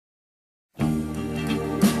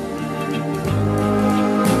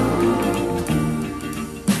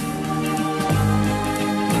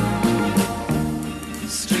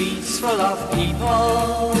full of people,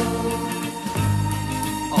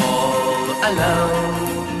 all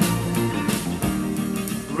alone.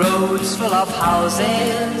 Roads full of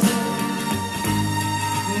houses,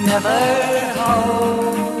 never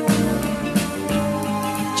home.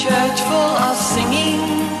 Church full of singing,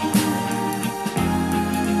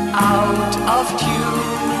 out of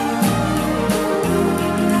tune.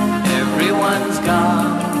 Everyone's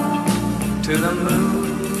gone to the moon.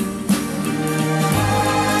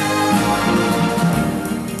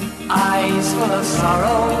 Eyes full of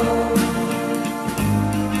sorrow,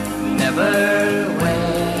 never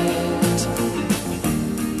wet.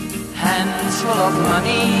 Hands full of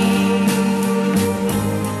money,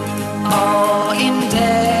 all in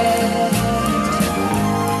debt.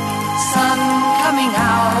 Sun coming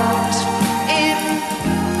out in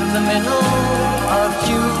the middle of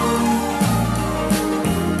June.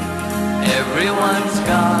 Everyone's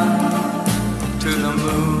gone to the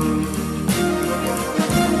moon.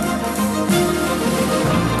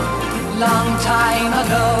 Long time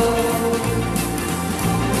ago,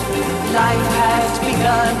 life had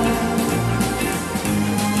begun.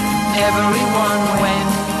 Everyone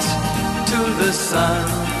went to the sun.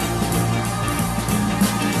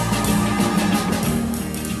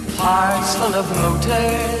 Hearts full of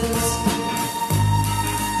motors,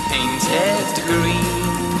 painted green.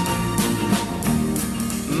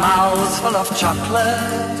 Mouths full of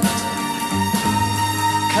chocolate,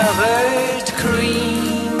 covered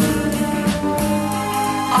cream.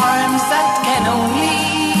 Arms that can only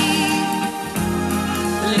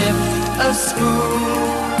lift a spoon.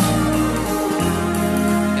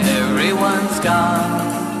 Everyone's gone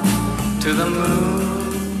to the moon.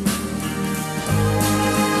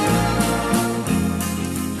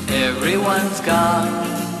 Everyone's gone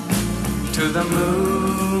to the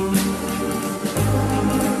moon.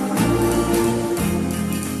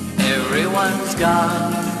 Everyone's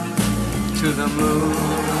gone to the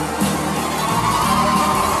moon.